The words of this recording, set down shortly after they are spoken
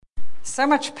So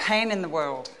much pain in the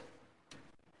world.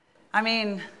 I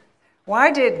mean, why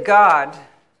did God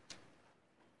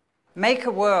make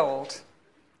a world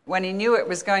when he knew it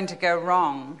was going to go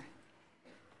wrong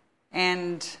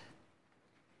and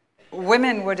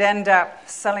women would end up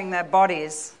selling their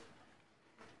bodies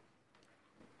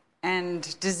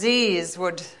and disease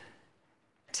would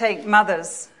take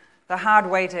mothers the hard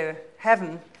way to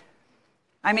heaven?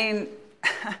 I mean,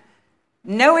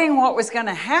 knowing what was going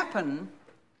to happen,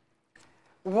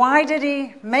 why did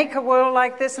he make a world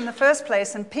like this in the first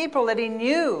place? And people that he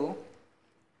knew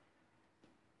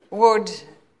would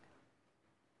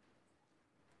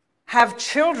have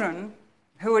children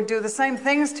who would do the same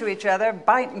things to each other,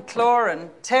 bite and claw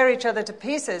and tear each other to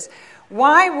pieces.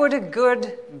 Why would a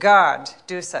good God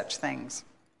do such things?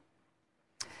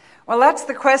 Well, that's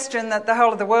the question that the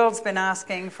whole of the world's been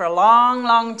asking for a long,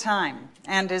 long time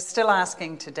and is still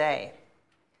asking today.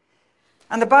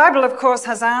 And the Bible, of course,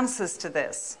 has answers to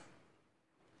this.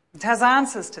 It has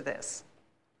answers to this.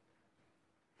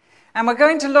 And we're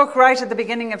going to look right at the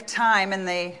beginning of time in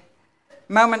the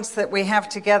moments that we have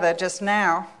together just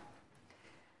now.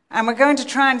 And we're going to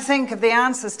try and think of the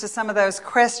answers to some of those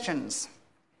questions.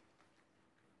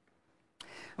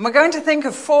 And we're going to think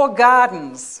of 4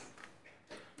 gardens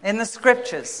in the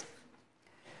Scriptures.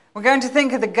 We're going to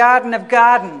think of the Garden of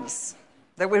Gardens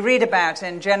that we read about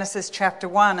in Genesis chapter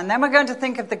 1. And then we're going to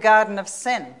think of the Garden of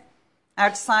Sin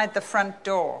outside the front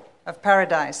door of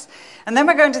paradise. And then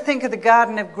we're going to think of the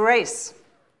Garden of Grace.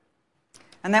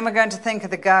 And then we're going to think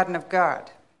of the Garden of God.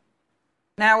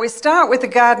 Now we start with the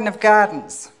Garden of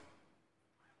Gardens.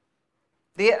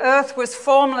 The earth was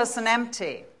formless and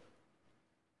empty.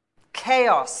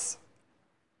 Chaos.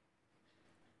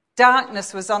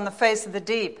 Darkness was on the face of the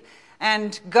deep.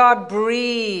 And God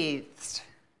breathed.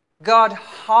 God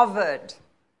hovered.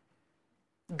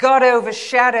 God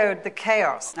overshadowed the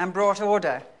chaos and brought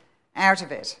order out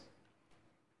of it.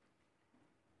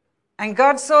 And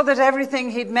God saw that everything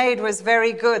he'd made was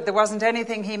very good. There wasn't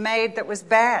anything he made that was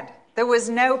bad. There was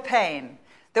no pain.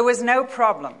 There was no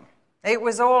problem. It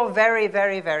was all very,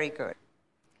 very, very good.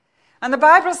 And the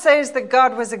Bible says that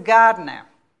God was a gardener.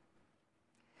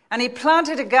 And he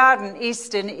planted a garden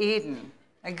east in Eden,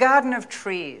 a garden of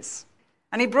trees.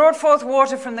 And he brought forth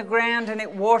water from the ground, and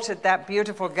it watered that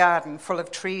beautiful garden full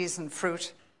of trees and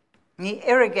fruit. And he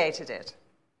irrigated it.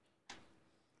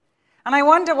 And I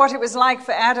wonder what it was like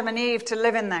for Adam and Eve to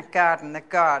live in that garden that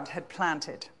God had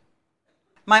planted.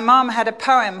 My mom had a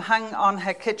poem hung on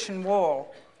her kitchen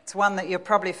wall. It's one that you're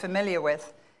probably familiar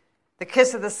with. The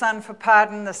kiss of the sun for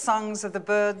pardon, the songs of the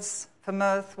birds for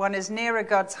mirth. One is nearer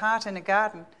God's heart in a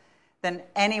garden than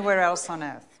anywhere else on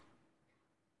earth.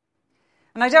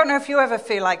 And I don't know if you ever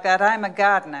feel like that. I'm a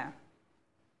gardener.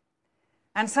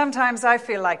 And sometimes I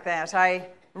feel like that. I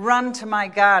run to my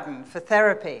garden for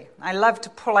therapy. I love to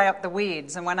pull out the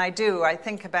weeds. And when I do, I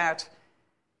think about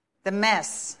the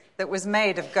mess that was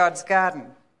made of God's garden.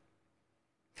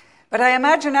 But I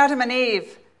imagine Adam and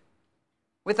Eve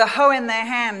with a hoe in their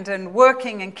hand and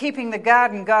working and keeping the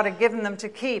garden God had given them to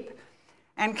keep.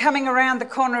 And coming around the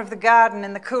corner of the garden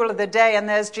in the cool of the day, and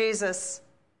there's Jesus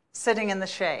sitting in the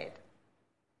shade.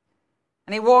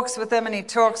 And he walks with them and he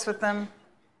talks with them.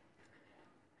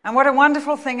 And what a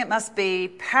wonderful thing it must be.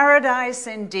 Paradise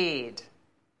indeed.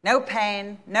 No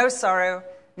pain, no sorrow,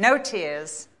 no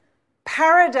tears.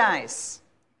 Paradise.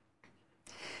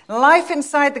 Life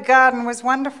inside the garden was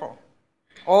wonderful.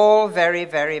 All very,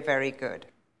 very, very good.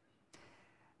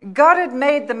 God had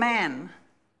made the man,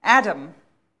 Adam.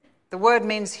 The word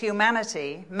means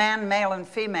humanity, man, male and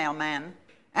female man.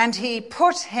 And he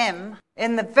put him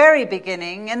in the very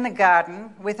beginning in the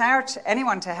garden without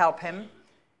anyone to help him.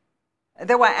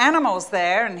 There were animals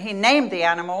there, and he named the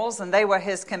animals, and they were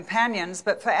his companions,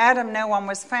 but for Adam no one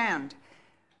was found.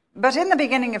 But in the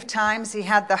beginning of times, he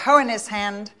had the hoe in his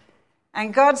hand,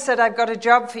 and God said, I've got a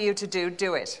job for you to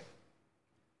do it.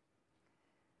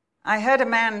 I heard a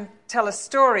man tell a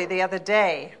story the other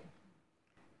day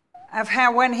of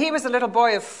how when he was a little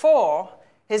boy of 4,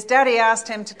 his daddy asked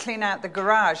him to clean out the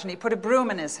garage, and he put a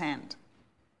broom in his hand.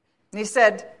 And he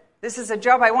said, this is a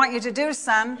job I want you to do,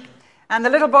 son. And the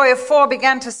little boy of 4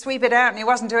 began to sweep it out, and he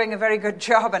wasn't doing a very good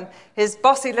job. And his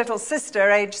bossy little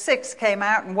sister, age 6, came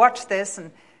out and watched this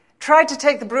and tried to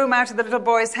take the broom out of the little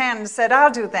boy's hand and said,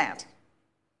 I'll do that.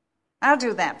 I'll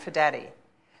do that for Daddy.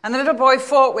 And the little boy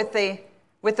fought with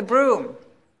the broom.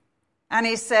 And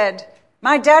he said,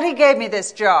 my daddy gave me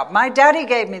this job. My daddy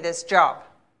gave me this job.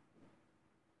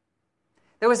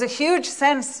 There was a huge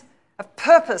sense of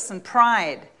purpose and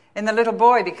pride in the little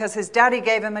boy because his daddy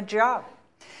gave him a job.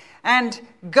 And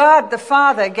God the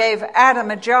Father gave Adam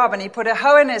a job, and he put a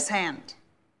hoe in his hand.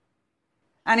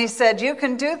 And he said, you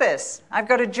can do this. I've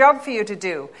got a job for you to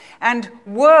do. And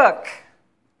work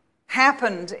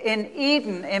happened in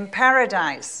Eden, in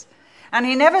paradise. And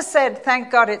he never said,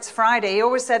 thank God it's Friday. He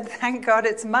always said, thank God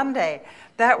it's Monday.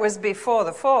 That was before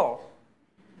the fall.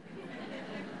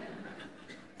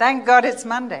 Thank God it's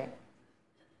Monday.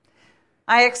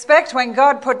 I expect when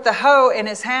God put the hoe in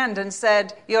his hand and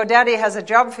said, your daddy has a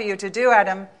job for you to do,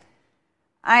 Adam,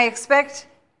 I expect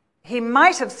he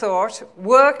might have thought,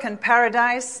 work and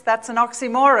paradise, that's an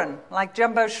oxymoron, like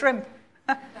jumbo shrimp.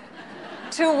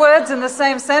 Two words in the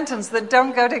same sentence that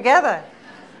don't go together.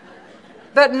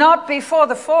 But not before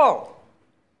the fall.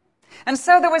 And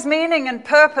so there was meaning and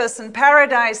purpose and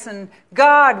paradise and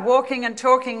God walking and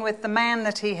talking with the man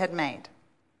that he had made.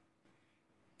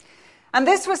 And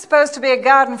this was supposed to be a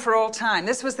garden for all time.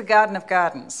 This was the Garden of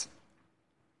Gardens.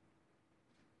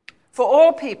 For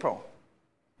all people.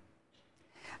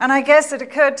 And I guess it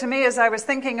occurred to me as I was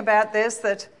thinking about this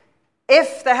that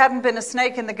if there hadn't been a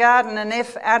snake in the garden and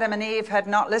if Adam and Eve had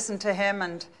not listened to him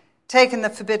and taken the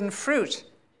forbidden fruit,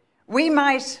 we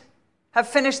might have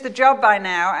finished the job by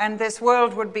now and this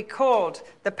world would be called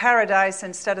the paradise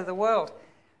instead of the world.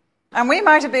 And we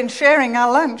might have been sharing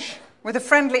our lunch with a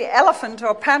friendly elephant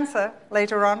or panther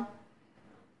later on,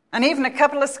 and even a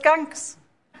couple of skunks.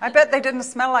 I bet they didn't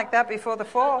smell like that before the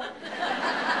fall.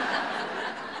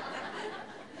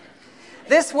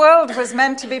 This world was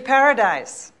meant to be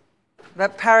paradise,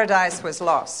 but paradise was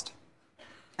lost.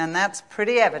 And that's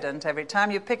pretty evident every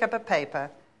time you pick up a paper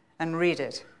and read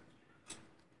it.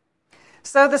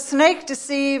 So the snake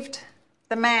deceived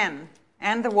the man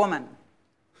and the woman,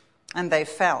 and they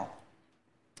fell.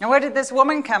 Now, where did this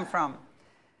woman come from?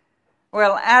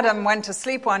 Well, Adam went to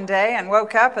sleep one day and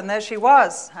woke up, and there she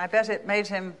was. I bet it made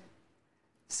him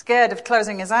scared of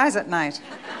closing his eyes at night.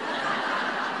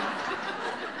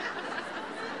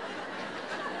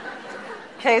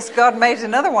 In case God made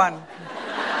another one.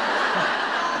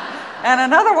 And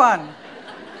another one.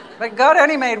 But God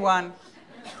only made one.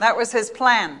 That was his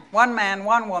plan. One man,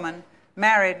 one woman,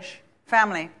 marriage,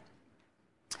 family.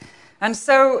 And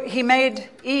so he made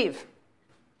Eve.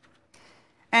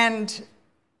 And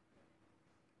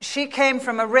she came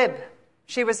from a rib.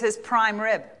 She was his prime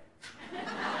rib.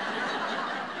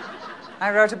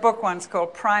 I wrote a book once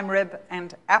called Prime Rib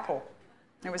and Apple.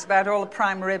 It was about all the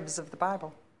prime ribs of the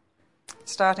Bible,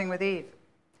 starting with Eve.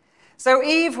 So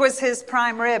Eve was his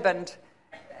prime rib, and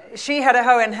she had a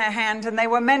hoe in her hand, and they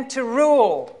were meant to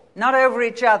rule, not over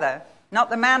each other, not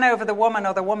the man over the woman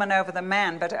or the woman over the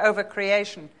man, but over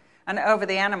creation and over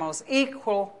the animals,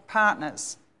 equal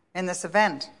partners in this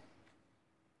event.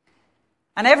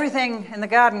 And everything in the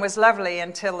garden was lovely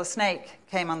until the snake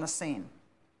came on the scene.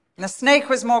 And the snake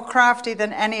was more crafty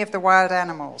than any of the wild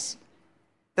animals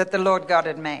that the Lord God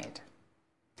had made.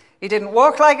 He didn't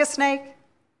walk like a snake,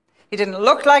 he didn't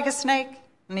look like a snake,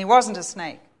 and he wasn't a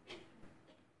snake.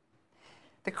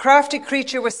 The crafty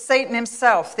creature was Satan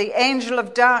himself, the angel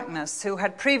of darkness, who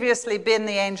had previously been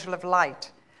the angel of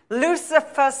light.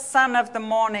 Lucifer, son of the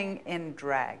morning in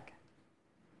drag.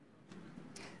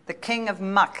 The king of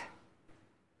muck,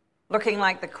 looking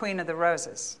like the queen of the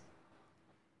roses.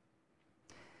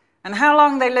 And how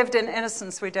long they lived in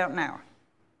innocence, we don't know.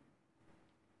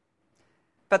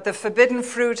 But the forbidden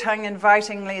fruit hung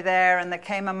invitingly there, and there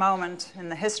came a moment in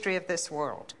the history of this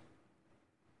world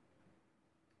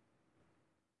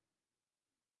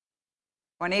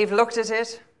when Eve looked at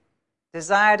it,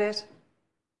 desired it.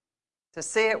 To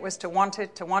see it was to want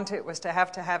it was to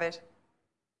have it.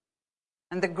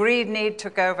 And the greed need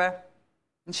took over.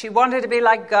 And she wanted to be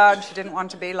like God, she didn't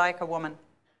want to be like a woman.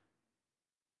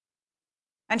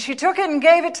 And she took it and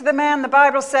gave it to the man, the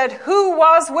Bible said, who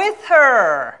was with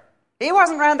her. He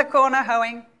wasn't round the corner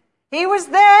hoeing. He was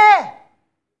there.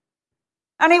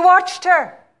 And he watched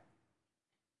her.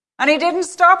 And he didn't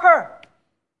stop her.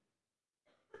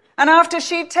 And after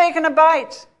she'd taken a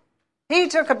bite, he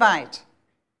took a bite.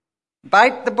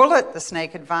 Bite the bullet, the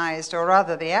snake advised, or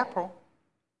rather the apple.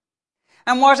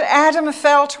 And what Adam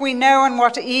felt we know, and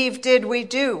what Eve did we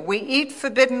do. We eat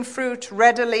forbidden fruit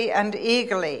readily and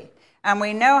eagerly. And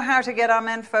we know how to get our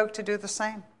menfolk to do the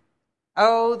same.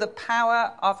 Oh, the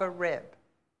power of a rib.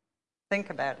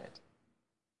 Think about it.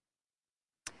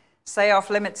 Say off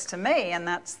limits to me, and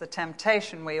that's the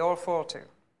temptation we all fall to.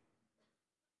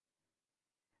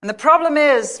 And the problem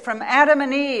is, from Adam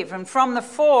and Eve and from the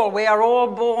fall, we are all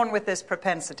born with this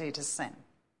propensity to sin.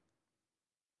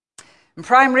 And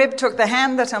Prime Rib took the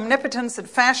hand that Omnipotence had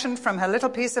fashioned from her little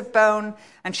piece of bone,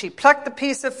 and she plucked the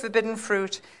piece of forbidden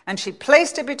fruit, and she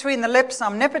placed it between the lips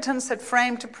Omnipotence had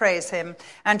framed to praise him,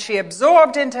 and she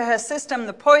absorbed into her system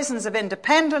the poisons of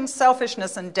independence,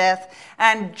 selfishness, and death,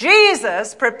 and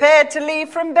Jesus prepared to leave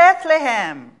from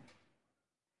Bethlehem.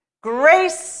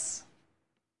 Grace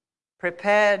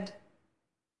prepared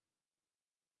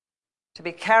to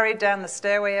be carried down the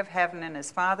stairway of heaven in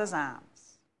his Father's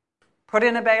arms, put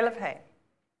in a bale of hay,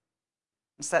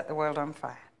 and set the world on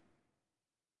fire.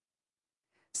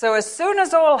 So as soon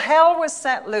as all hell was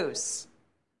set loose,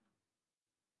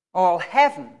 all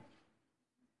heaven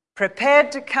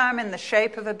prepared to come in the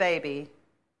shape of a baby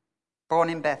born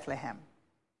in Bethlehem.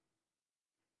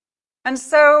 And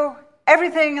so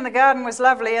everything in the garden was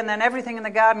lovely, and then everything in the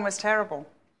garden was terrible.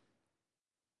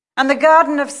 And the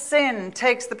garden of sin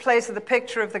takes the place of the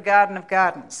picture of the Garden of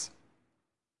Gardens.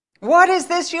 What is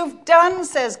this you've done,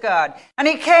 says God? And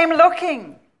he came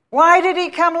looking. Why did he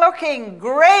come looking?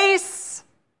 Grace.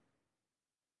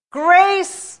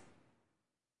 Grace.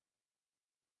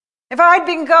 If I'd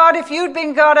been God, if you'd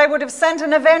been God, I would have sent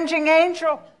an avenging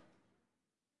angel.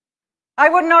 I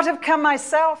would not have come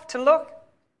myself to look.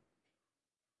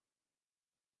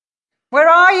 Where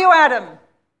are you, Adam?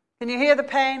 Can you hear the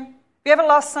pain? Have you ever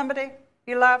lost somebody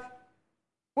you love?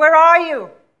 Where are you?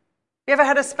 You ever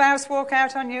had a spouse walk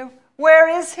out on you? Where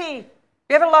is he? You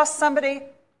ever lost somebody?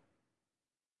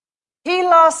 He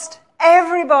lost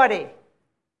everybody.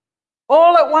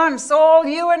 All at once, all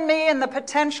you and me and the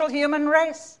potential human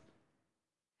race.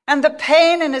 And the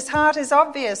pain in his heart is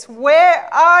obvious.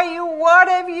 Where are you? What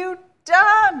have you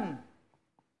done?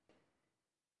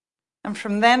 And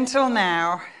from then till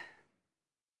now,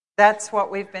 that's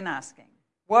what we've been asking.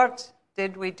 What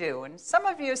did we do? And some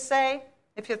of you say,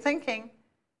 if you're thinking,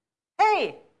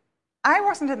 hey, I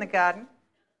wasn't in the garden.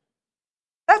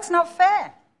 That's not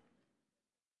fair.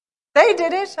 They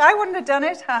did it. I wouldn't have done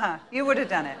it. Haha, you would have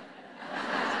done it.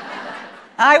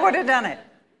 I would have done it.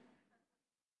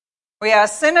 We are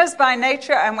sinners by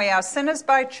nature, and we are sinners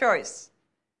by choice.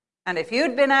 And if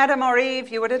you'd been Adam or Eve,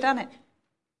 you would have done it.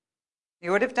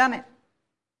 You would have done it.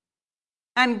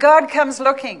 And God comes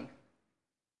looking.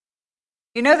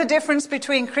 You know the difference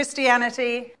between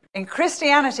Christianity? In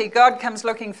Christianity, God comes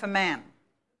looking for man.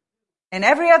 In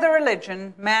every other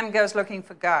religion, man goes looking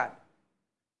for God.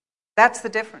 That's the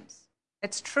difference.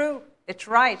 It's true. It's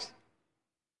right.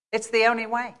 It's the only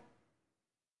way.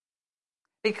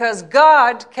 Because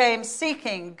God came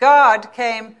seeking. God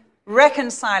came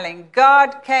reconciling.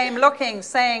 God came looking,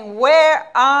 saying, where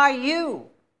are you?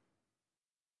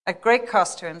 At great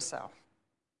cost to himself.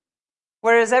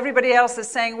 Whereas everybody else is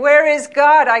saying, where is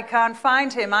God? I can't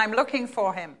find him. I'm looking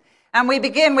for him. And we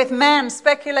begin with man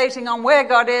speculating on where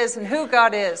God is and who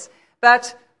God is.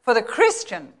 But for the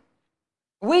Christian,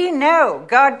 we know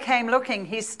God came looking.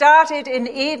 He started in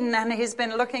Eden and he's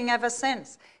been looking ever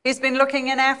since. He's been looking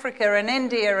in Africa and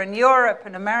India and Europe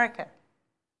and America.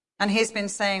 And he's been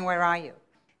saying, where are you?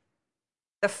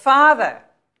 The Father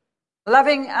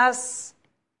loving us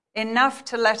enough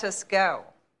to let us go,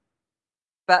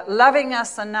 but loving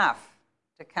us enough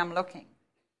to come looking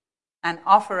and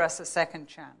offer us a second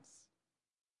chance.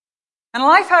 And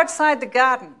life outside the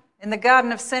garden, in the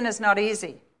garden of sin, is not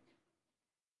easy.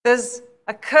 There's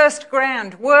a cursed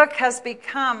ground. Work has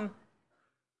become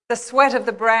the sweat of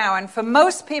the brow. And for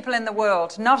most people in the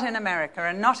world, not in America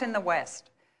and not in the West,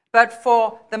 but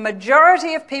for the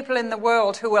majority of people in the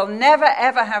world who will never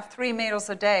ever have 3 meals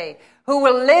a day, who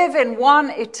will live in one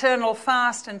eternal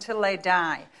fast until they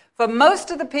die, for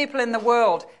most of the people in the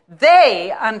world,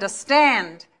 they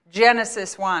understand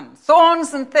Genesis 1.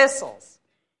 Thorns and thistles,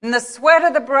 and the sweat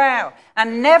of the brow,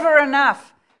 and never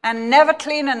enough, and never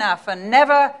clean enough, and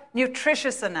never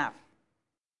nutritious enough.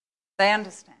 They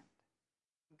understand.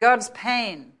 God's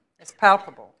pain is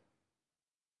palpable.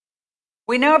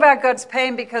 We know about God's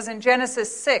pain because in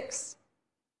Genesis 6,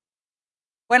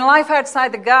 when life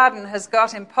outside the garden has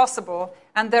got impossible,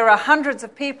 and there are hundreds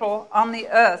of people on the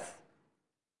earth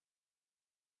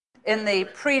in the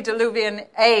pre-Diluvian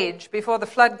age, before the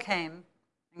flood came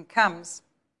and comes,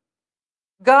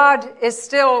 God is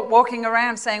still walking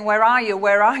around saying, where are you,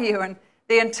 where are you? And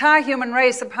the entire human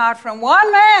race, apart from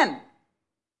one man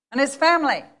and his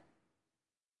family,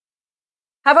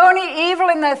 have only evil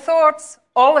in their thoughts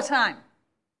all the time.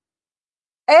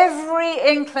 Every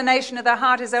inclination of their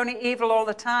heart is only evil all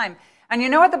the time. And you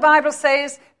know what the Bible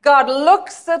says? God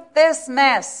looks at this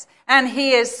mess and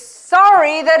he is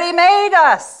sorry that he made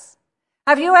us.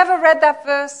 Have you ever read that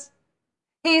verse?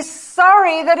 He's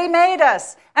sorry that he made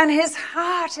us, and his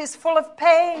heart is full of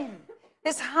pain.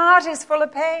 His heart is full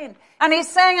of pain. And he's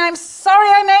saying, I'm sorry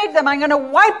I made them. I'm going to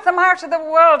wipe them out of the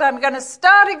world. I'm going to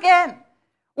start again.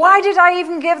 Why did I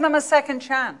even give them a second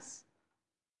chance?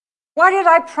 Why did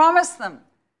I promise them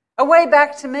a way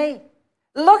back to me?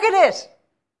 Look at it.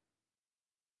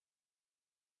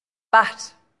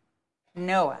 But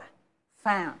Noah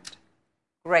found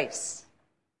grace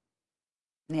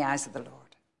in the eyes of the Lord.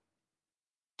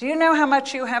 Do you know how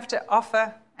much you have to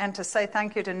offer and to say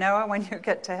thank you to Noah when you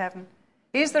get to heaven?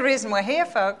 He's the reason we're here,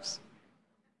 folks.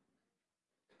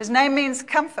 His name means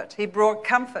comfort. He brought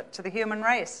comfort to the human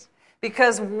race.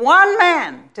 Because one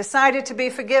man decided to be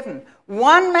forgiven.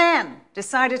 One man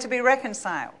decided to be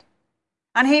reconciled.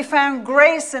 And he found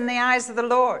grace in the eyes of the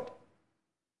Lord.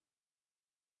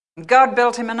 God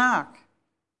built him an ark.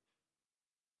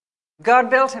 God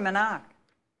built him an ark.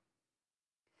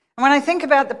 And when I think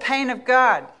about the pain of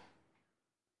God,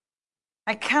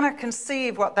 I cannot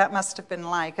conceive what that must have been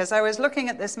like. As I was looking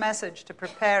at this message to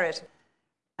prepare it,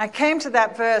 I came to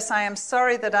that verse, I am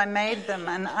sorry that I made them,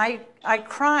 and I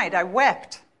cried, I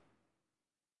wept.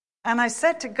 And I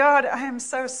said to God, I am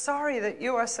so sorry that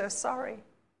you are so sorry.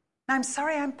 And I'm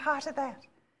sorry I'm part of that.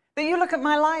 That you look at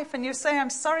my life and you say, I'm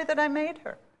sorry that I made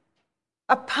her.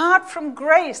 Apart from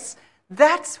grace,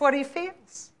 that's what he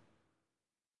feels.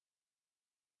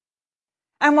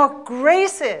 And what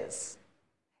grace is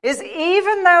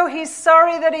even though he's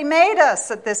sorry that he made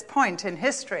us at this point in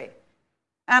history,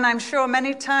 and I'm sure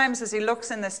many times as he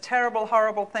looks in this terrible,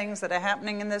 horrible things that are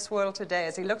happening in this world today,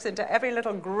 as he looks into every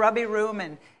little grubby room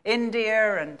in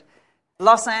India and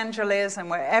Los Angeles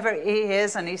and wherever he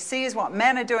is, and he sees what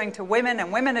men are doing to women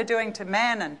and women are doing to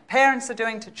men and parents are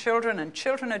doing to children and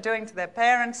children are doing to their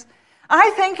parents,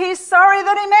 I think he's sorry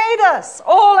that he made us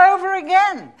all over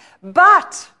again.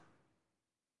 But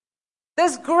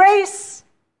there's grace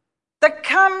that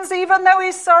comes even though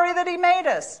he's sorry that he made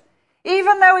us.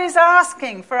 Even though he's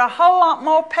asking for a whole lot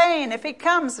more pain if he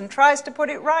comes and tries to put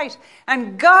it right.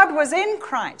 And God was in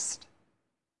Christ.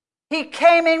 He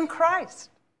came in Christ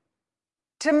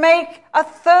to make a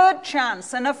third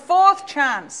chance and a fourth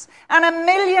chance and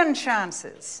 1,000,000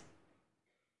 chances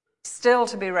still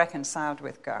to be reconciled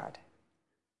with God.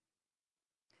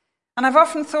 And I've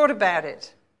often thought about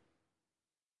it.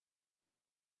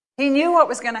 He knew what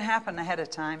was going to happen ahead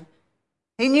of time.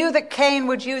 He knew that Cain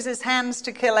would use his hands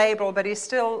to kill Abel, but he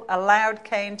still allowed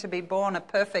Cain to be born a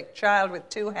perfect child with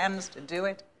 2 hands to do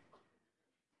it.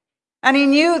 And he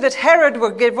knew that Herod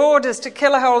would give orders to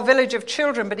kill a whole village of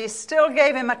children, but he still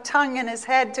gave him a tongue in his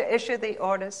head to issue the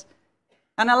orders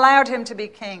and allowed him to be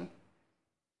king.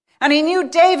 And he knew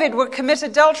David would commit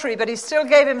adultery, but he still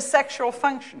gave him sexual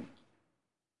function.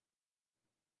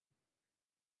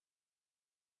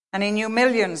 And he knew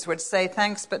millions would say,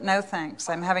 thanks, but no thanks.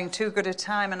 I'm having too good a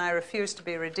time and I refuse to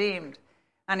be redeemed.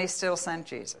 And he still sent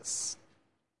Jesus.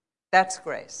 That's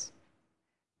grace.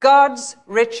 God's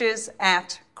riches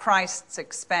at Christ's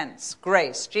expense.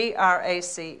 Grace,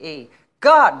 G-R-A-C-E.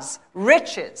 God's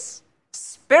riches,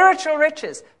 spiritual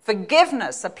riches,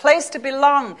 forgiveness, a place to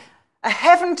belong, a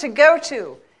heaven to go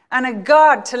to, and a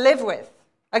God to live with,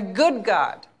 a good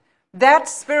God.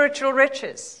 That's spiritual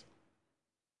riches.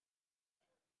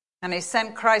 And he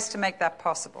sent Christ to make that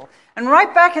possible. And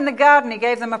right back in the garden, he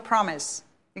gave them a promise.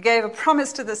 He gave a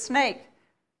promise to the snake.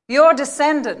 Your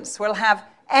descendants will have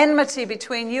enmity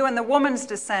between you and the woman's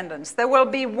descendants. There will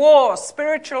be war,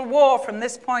 spiritual war from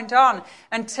this point on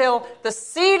until the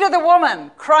seed of the woman,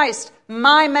 Christ,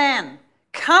 my man,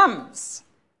 comes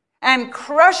and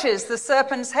crushes the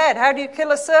serpent's head. How do you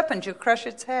kill a serpent? You crush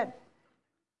its head.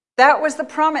 That was the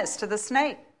promise to the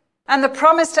snake. And the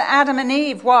promise to Adam and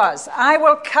Eve was, I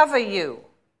will cover you.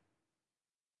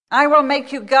 I will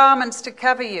make you garments to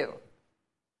cover you.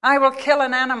 I will kill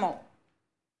an animal.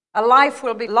 A life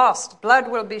will be lost. Blood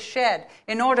will be shed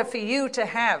in order for you to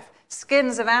have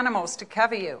skins of animals to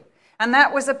cover you. And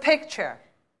that was a picture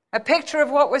of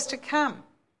what was to come.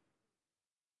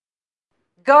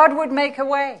 God would make a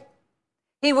way.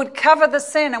 He would cover the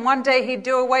sin, and one day he'd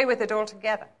do away with it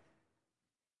altogether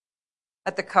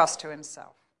at the cost to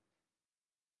himself.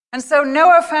 And so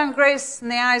Noah found grace in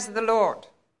the eyes of the Lord.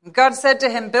 And God said to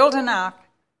him, build an ark.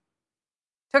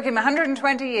 Took him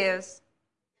 120 years.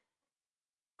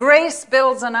 Grace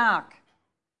builds an ark,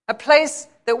 a place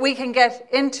that we can get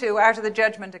into out of the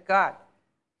judgment of God,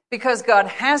 because God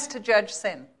has to judge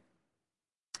sin.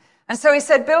 And so he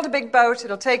said, build a big boat.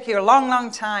 It'll take you a long,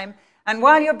 long time. And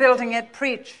while you're building it,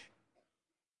 preach.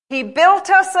 He built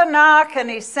us an ark and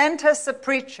he sent us a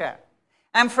preacher.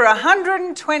 And for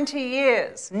 120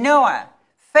 years, Noah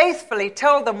faithfully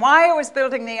told them why he was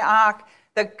building the ark,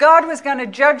 that God was going to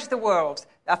judge the world.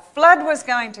 A flood was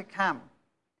going to come.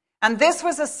 And this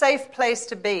was a safe place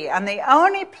to be. And the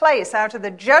only place out of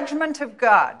the judgment of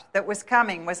God that was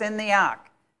coming was in the ark.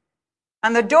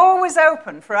 And the door was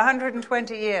open for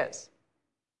 120 years.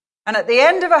 And at the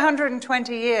end of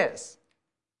 120 years,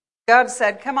 God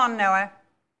said, come on, Noah,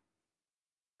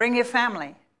 bring your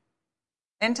family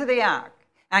into the ark.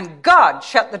 And God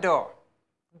shut the door.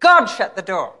 God shut the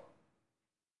door.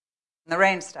 And the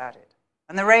rain started.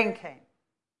 And the rain came.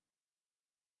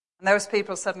 And those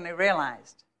people suddenly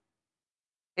realized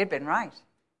he'd been right.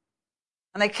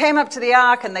 And they came up to the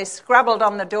ark and they scrabbled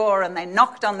on the door and they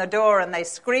knocked on the door and they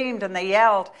screamed and they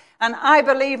yelled. And I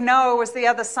believe Noah was the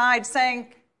other side saying,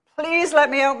 please let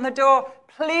me open the door.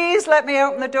 Please let me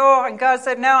open the door. And God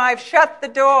said, no, I've shut the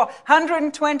door.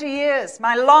 120 years.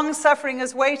 My long suffering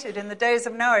has waited in the days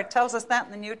of Noah. It tells us that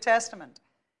in the New Testament.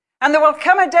 And there will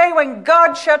come a day when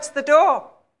God shuts the door.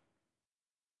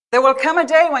 There will come a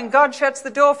day when God shuts the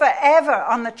door forever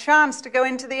on the chance to go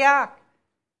into the ark.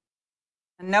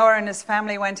 And Noah and his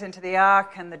family went into the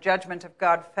ark, and the judgment of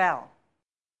God fell.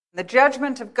 The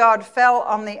judgment of God fell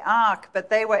on the ark, but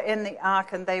they were in the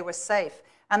ark and they were safe.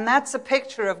 And that's a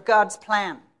picture of God's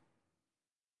plan.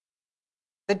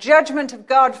 The judgment of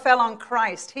God fell on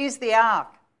Christ. He's the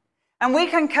ark. And we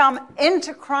can come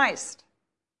into Christ.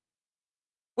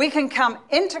 We can come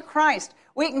into Christ.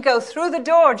 We can go through the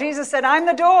door. Jesus said, I'm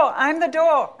the door. I'm the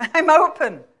door. I'm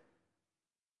open.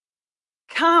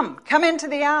 Come into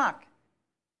the ark.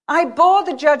 I bore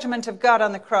the judgment of God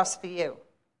on the cross for you.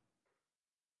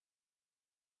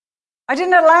 I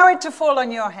didn't allow it to fall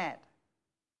on your head.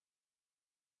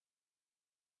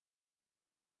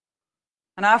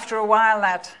 And after a while,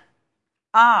 that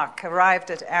ark arrived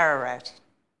at Ararat.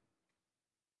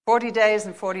 40 days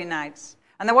and 40 nights.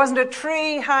 And there wasn't a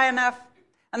tree high enough,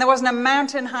 and there wasn't a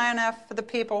mountain high enough for the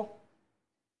people.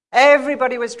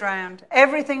 Everybody was drowned.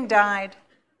 Everything died.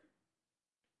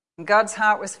 And God's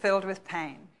heart was filled with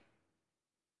pain.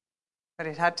 But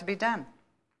it had to be done.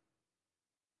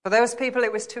 For those people,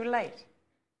 it was too late.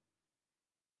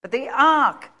 But the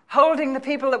ark, holding the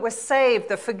people that were saved,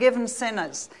 the forgiven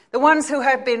sinners, the ones who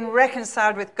had been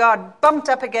reconciled with God, bumped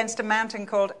up against a mountain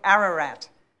called Ararat.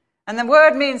 And the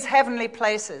word means heavenly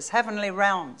places, heavenly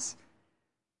realms.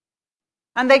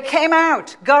 And they came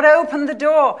out. God opened the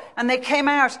door, and they came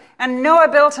out. And Noah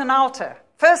built an altar.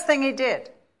 First thing he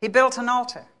did, he built an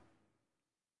altar.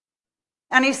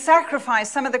 And he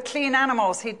sacrificed some of the clean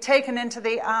animals he'd taken into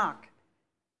the ark.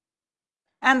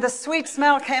 And the sweet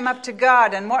smell came up to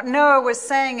God. And what Noah was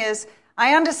saying is,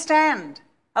 I understand.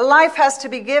 A life has to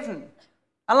be given.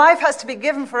 A life has to be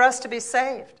given for us to be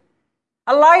saved.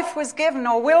 A life was given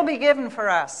or will be given for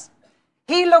us.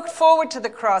 He looked forward to the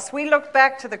cross. We looked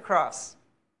back to the cross.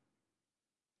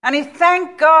 And he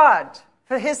thanked God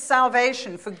for his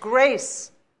salvation, for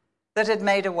grace that had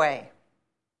made a way.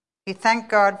 He thanked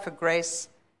God for grace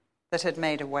that had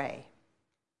made a way.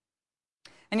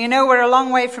 And you know, we're a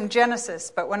long way from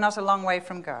Genesis, but we're not a long way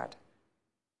from God.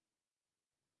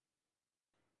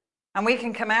 And we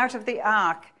can come out of the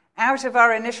ark, out of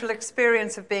our initial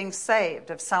experience of being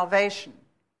saved, of salvation,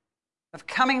 of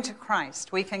coming to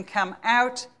Christ. We can come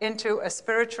out into a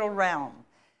spiritual realm,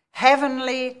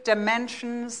 heavenly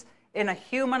dimensions in a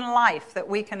human life that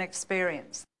we can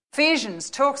experience. Ephesians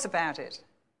talks about it.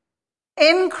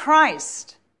 In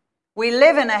Christ, we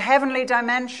live in a heavenly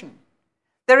dimension.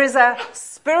 There is a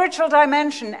spiritual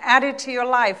dimension added to your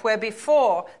life where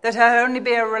before that had only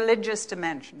be a religious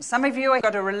dimension. Some of you have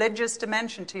got a religious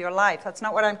dimension to your life. That's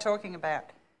not what I'm talking about.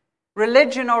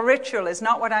 Religion or ritual is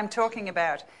not what I'm talking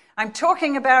about. I'm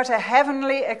talking about a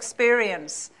heavenly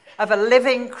experience of a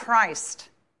living Christ.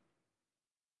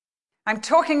 I'm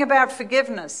talking about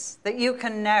forgiveness that you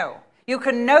can know. You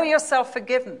can know yourself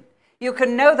forgiven. You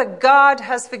can know that God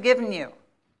has forgiven you.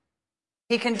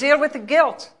 He can deal with the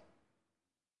guilt.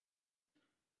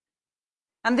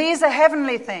 And these are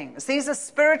heavenly things. These are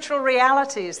spiritual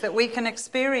realities that we can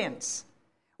experience.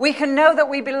 We can know that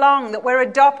we belong, that we're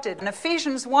adopted. In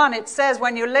Ephesians 1, it says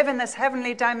when you live in this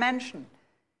heavenly dimension,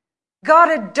 God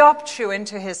adopts you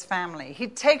into his family. He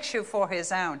takes you for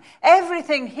his own.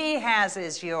 Everything he has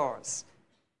is yours.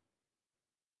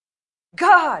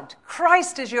 God,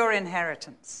 Christ is your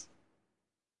inheritance.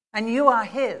 And you are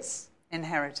his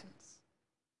inheritance.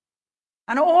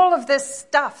 And all of this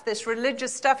stuff, this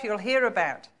religious stuff you'll hear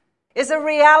about, is a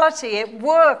reality. It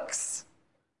works.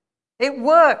 It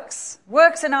works. It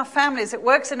works in our families. It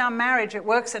works in our marriage. It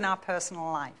works in our personal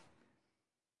life.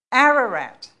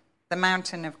 Ararat, the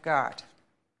mountain of God.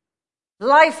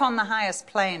 Life on the highest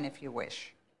plane, if you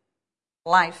wish.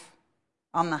 Life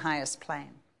on the highest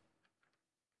plane.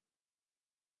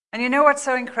 And you know what's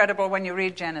so incredible when you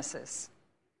read Genesis?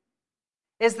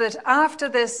 is that after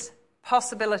this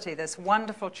possibility, this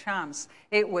wonderful chance,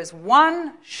 it was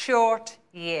one short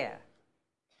year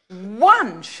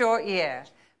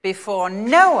before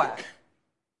Noah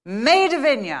made a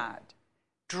vineyard,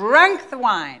 drank the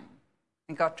wine,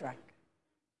 and got drunk.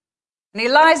 And he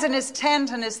lies in his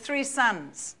tent, and his 3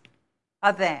 sons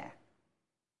are there.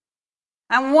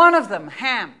 And one of them,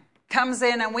 Ham, comes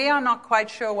in, and we are not quite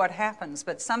sure what happens,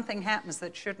 but something happens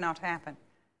that should not happen,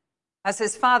 as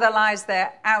his father lies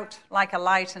there out like a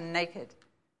light and naked.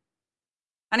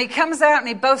 And he comes out and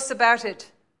he boasts about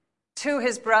it to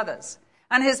his brothers.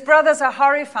 And his brothers are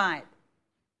horrified.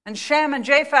 And Shem and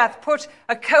Japheth put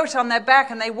a coat on their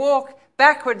back, and they walk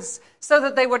backwards so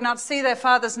that they would not see their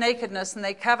father's nakedness, and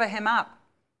they cover him up.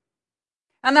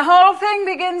 And the whole thing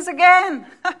begins again.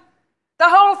 The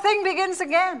whole thing begins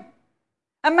again.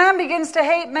 A man begins to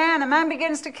hate man. A man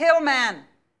begins to kill man.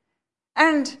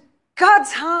 And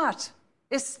God's heart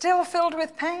is still filled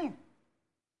with pain.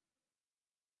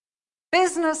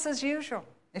 Business as usual,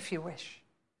 if you wish.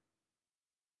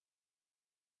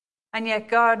 And yet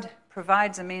God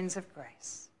provides a means of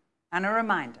grace and a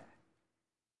reminder.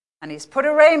 And he's put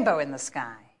a rainbow in the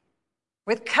sky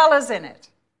with colors in it.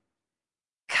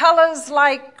 Colors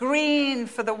like green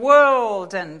for the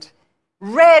world, and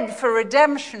red for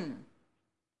redemption,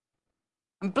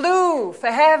 and blue for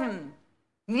heaven,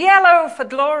 and yellow for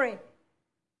glory.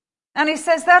 And he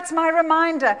says, that's my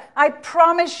reminder. I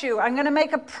promise you, I'm going to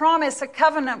make a promise, a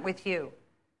covenant with you.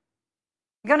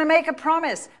 I'm going to make a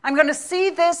promise. I'm going to see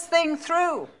this thing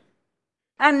through.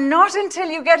 And not until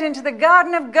you get into the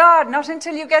garden of God, not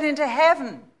until you get into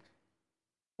heaven,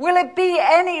 will it be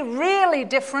any really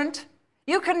different.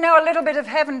 You can know a little bit of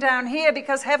heaven down here,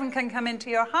 because heaven can come into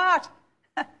your heart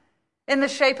in the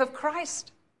shape of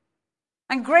Christ.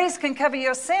 And grace can cover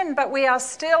your sin, but we are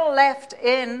still left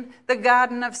in the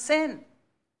garden of sin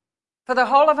for the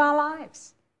whole of our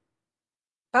lives.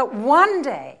 But one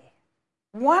day,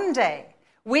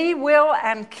 we will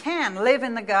and can live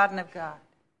in the garden of God.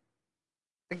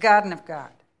 The garden of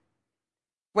God,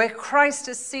 where Christ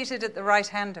is seated at the right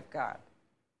hand of God.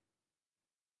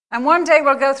 And one day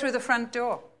we'll go through the front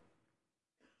door.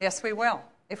 Yes, we will,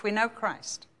 if we know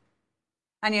Christ.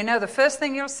 And you know the first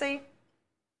thing you'll see?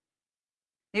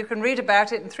 You can read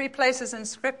about it in 3 places in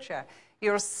Scripture.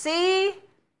 You'll see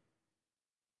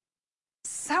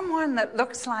someone that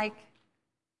looks like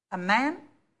a man,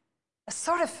 a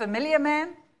sort of familiar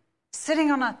man,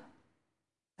 sitting on a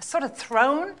sort of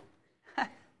throne,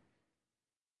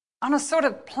 on a sort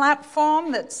of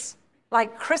platform that's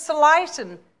like chrysolite,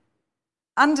 and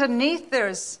underneath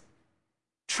there's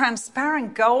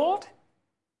transparent gold.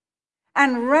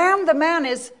 And round the man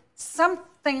is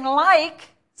something like,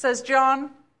 says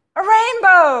John, a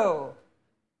rainbow.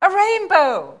 A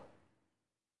rainbow.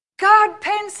 God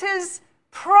paints his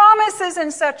promises in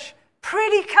such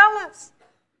pretty colors.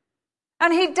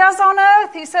 And he does on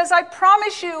earth. He says, I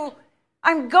promise you,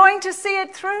 I'm going to see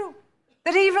it through.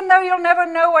 That even though you'll never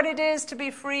know what it is to be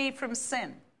free from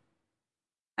sin,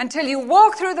 until you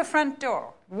walk through the front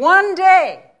door, one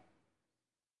day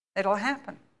it'll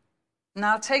happen. And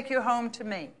I'll take you home to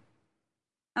me.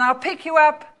 And I'll pick you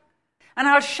up, and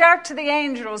I'll shout to the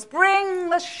angels, bring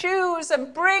the shoes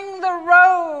and bring the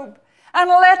robe, and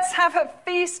let's have a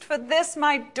feast, for this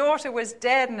my daughter was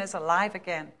dead and is alive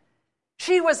again.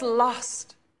 She was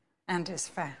lost and is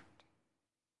found.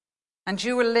 And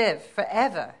you will live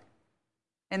forever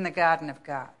in the garden of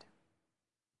God.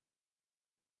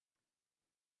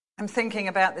 I'm thinking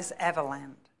about this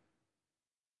Everland.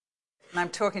 And I'm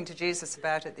talking to Jesus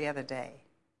about it the other day.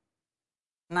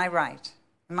 And I write,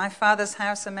 in my Father's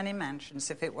house are many mansions.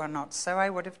 If it were not so, I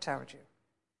would have told you.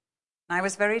 And I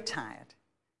was very tired.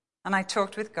 And I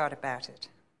talked with God about it.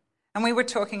 And we were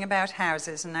talking about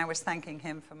houses, and I was thanking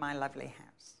him for my lovely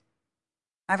house.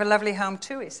 I have a lovely home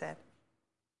too, he said.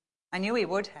 I knew he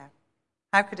would have.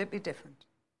 How could it be different?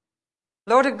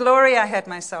 Lord of glory, I heard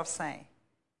myself say,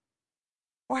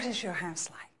 what is your house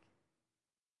like?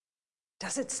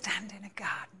 Does it stand in a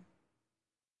garden?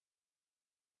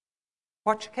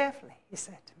 Watch carefully, he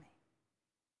said to me.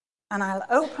 And I'll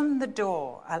open the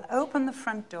door, I'll open the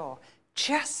front door,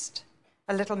 just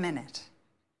a little minute,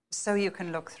 so you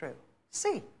can look through.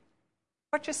 See.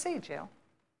 What you see, Jill?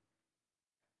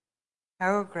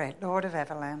 Oh, great Lord of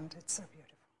Everland, it's so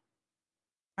beautiful.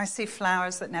 I see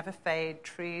flowers that never fade,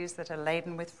 trees that are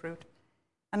laden with fruit,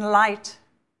 and light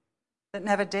that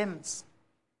never dims.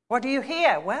 What do you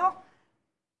hear? Well,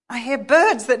 I hear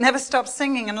birds that never stop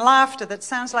singing, and laughter that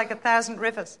sounds like 1,000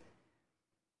 rivers.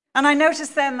 And I notice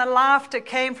then the laughter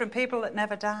came from people that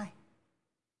never die.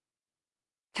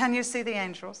 Can you see the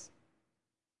angels?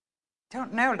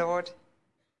 Don't know, Lord.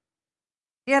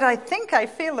 Yet I think I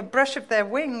feel the brush of their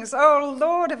wings. Oh,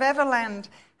 Lord of Everland,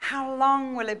 how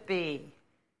long will it be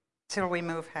till we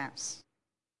move house?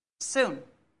 Soon.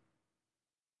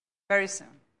 Very soon.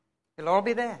 You'll all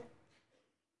be there.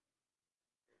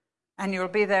 And you'll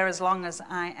be there as long as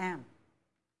I am.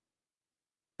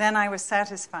 Then I was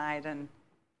satisfied, and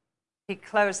he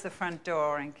closed the front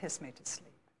door and kissed me to sleep.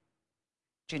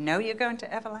 Do you know you're going to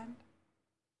Everland?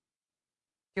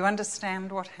 Do you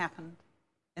understand what happened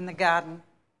in the Garden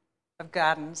of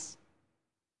Gardens?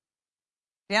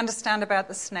 Do you understand about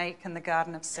the snake and the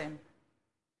Garden of Sin?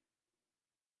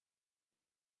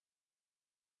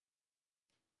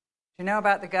 Do you know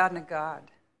about the Garden of God,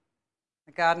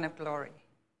 the Garden of Glory?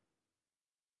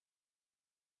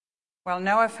 Well,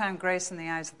 Noah found grace in the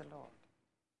eyes of the Lord.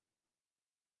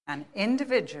 And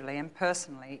individually and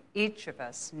personally, each of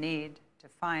us need to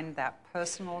find that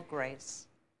personal grace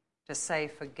to say,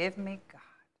 forgive me, God.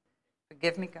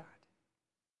 Forgive me, God.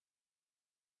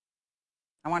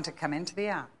 I want to come into the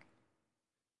ark.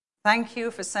 Thank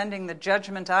you for sending the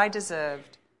judgment I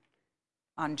deserved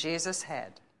on Jesus'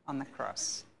 head on the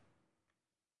cross.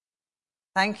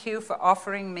 Thank you for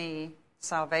offering me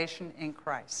salvation in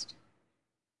Christ.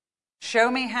 Show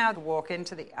me how to walk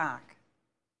into the ark.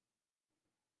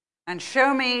 And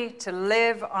show me to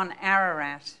live on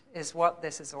Ararat is what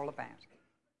this is all about.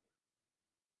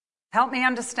 Help me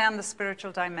understand the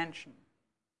spiritual dimension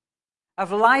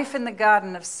of life in the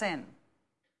Garden of Sin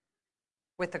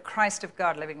with the Christ of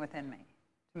God living within me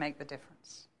to make the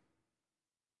difference.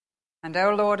 And,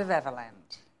 O Lord of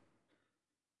Everland,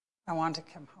 I want to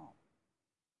come home.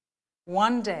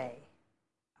 One day,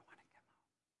 I want to come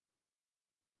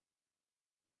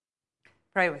home.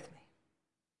 Pray with me.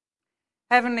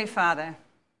 Heavenly Father,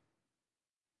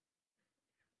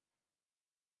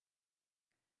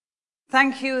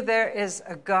 thank you there is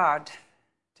a God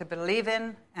to believe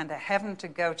in and a heaven to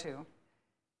go to.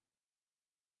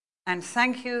 And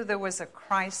thank you there was a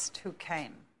Christ who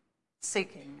came,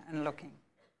 seeking and looking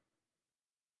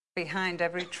behind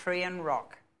every tree and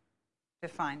rock to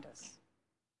find us.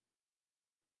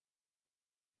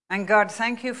 And God,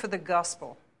 thank you for the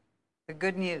gospel, the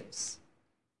good news.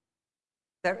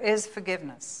 There is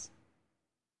forgiveness.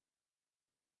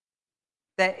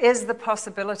 There is the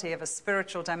possibility of a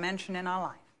spiritual dimension in our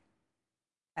life,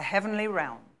 a heavenly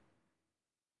realm.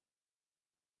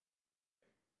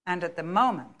 And at the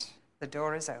moment, the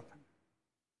door is open.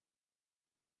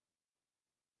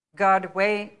 God,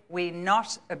 may we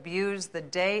not abuse the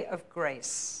day of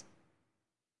grace.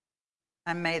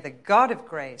 And may the God of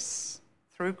grace,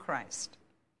 through Christ,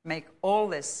 make all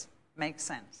this make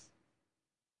sense.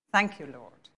 Thank you, Lord.